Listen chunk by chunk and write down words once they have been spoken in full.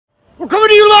We're coming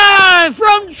to you live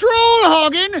from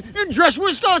Trollhaugen in Dresden,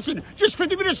 Wisconsin, just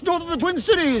 50 minutes north of the Twin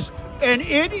Cities. And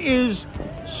it is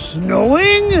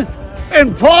snowing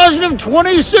and positive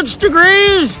 26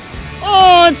 degrees.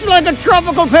 Oh, it's like a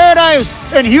tropical paradise.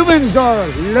 And humans are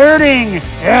learning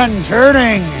and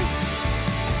turning.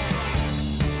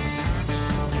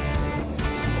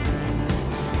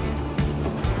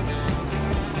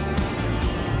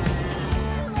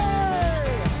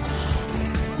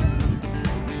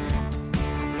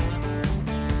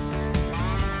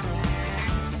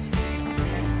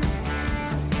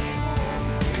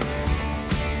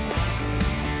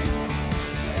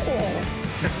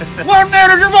 One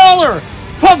manager baller!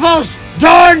 Pump house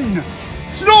done!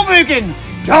 Snowmaking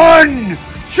done!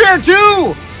 Chair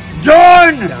 2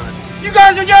 done! You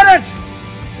guys have done it!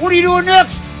 What are you doing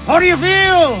next? How do you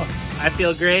feel? I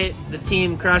feel great. The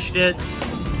team crushed it.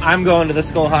 I'm going to the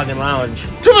Trollhaugen Lounge. To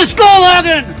the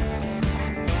Trollhaugen!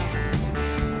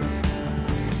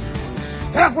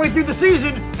 Halfway through the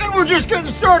season, and we're just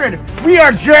getting started. We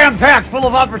are jam-packed full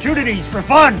of opportunities for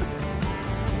fun.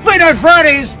 Late Night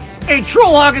Fridays, a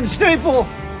Trollhaugen staple,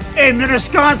 a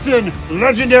Wisconsin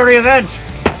legendary event.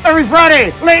 Every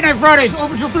Friday, Late Night Fridays,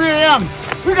 open till 3 a.m.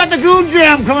 We got the Goon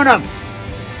Jam coming up.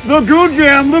 The Goon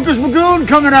Jam, Lucas Magoon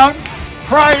coming out.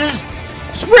 Prizes,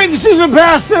 spring season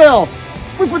pass sale.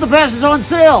 We put the passes on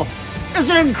sale. It's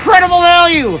an incredible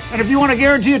value. And if you want to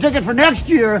guarantee a ticket for next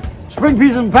year, spring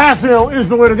season pass sale is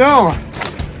the way to go.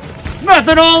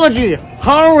 Methodology.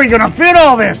 How are we going to fit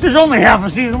all this? There's only half a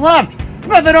season left.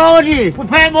 Methodology with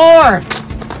Pat Moore.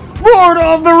 Lord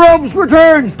of the Ropes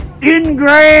returns.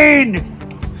 Ingrained.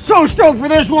 So stoked for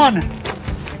this one.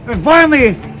 And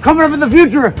finally, coming up in the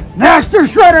future, Master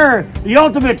Shredder, the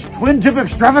ultimate twin tip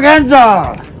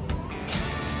extravaganza.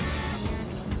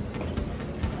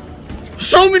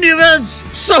 So many events,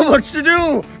 so much to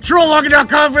do.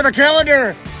 Trollhaugen.com for the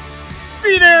calendar.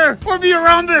 Be there or be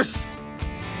around us.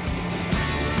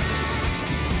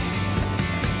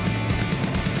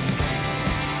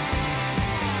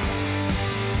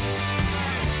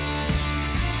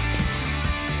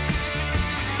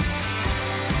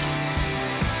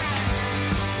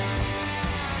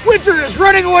 Winter is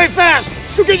running away fast,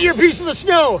 so get your piece of the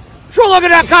snow.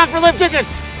 Trollhaugen.com for lift tickets.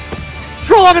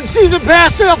 Trollhaugen season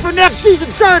pass sale for next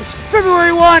season starts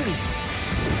February 1.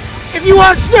 If you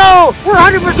want snow, we're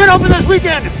 100% open this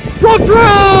weekend. Go Troll!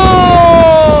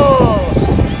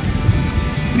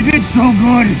 You did so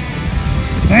good.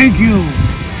 Thank you.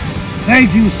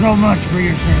 Thank you so much for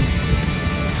your service.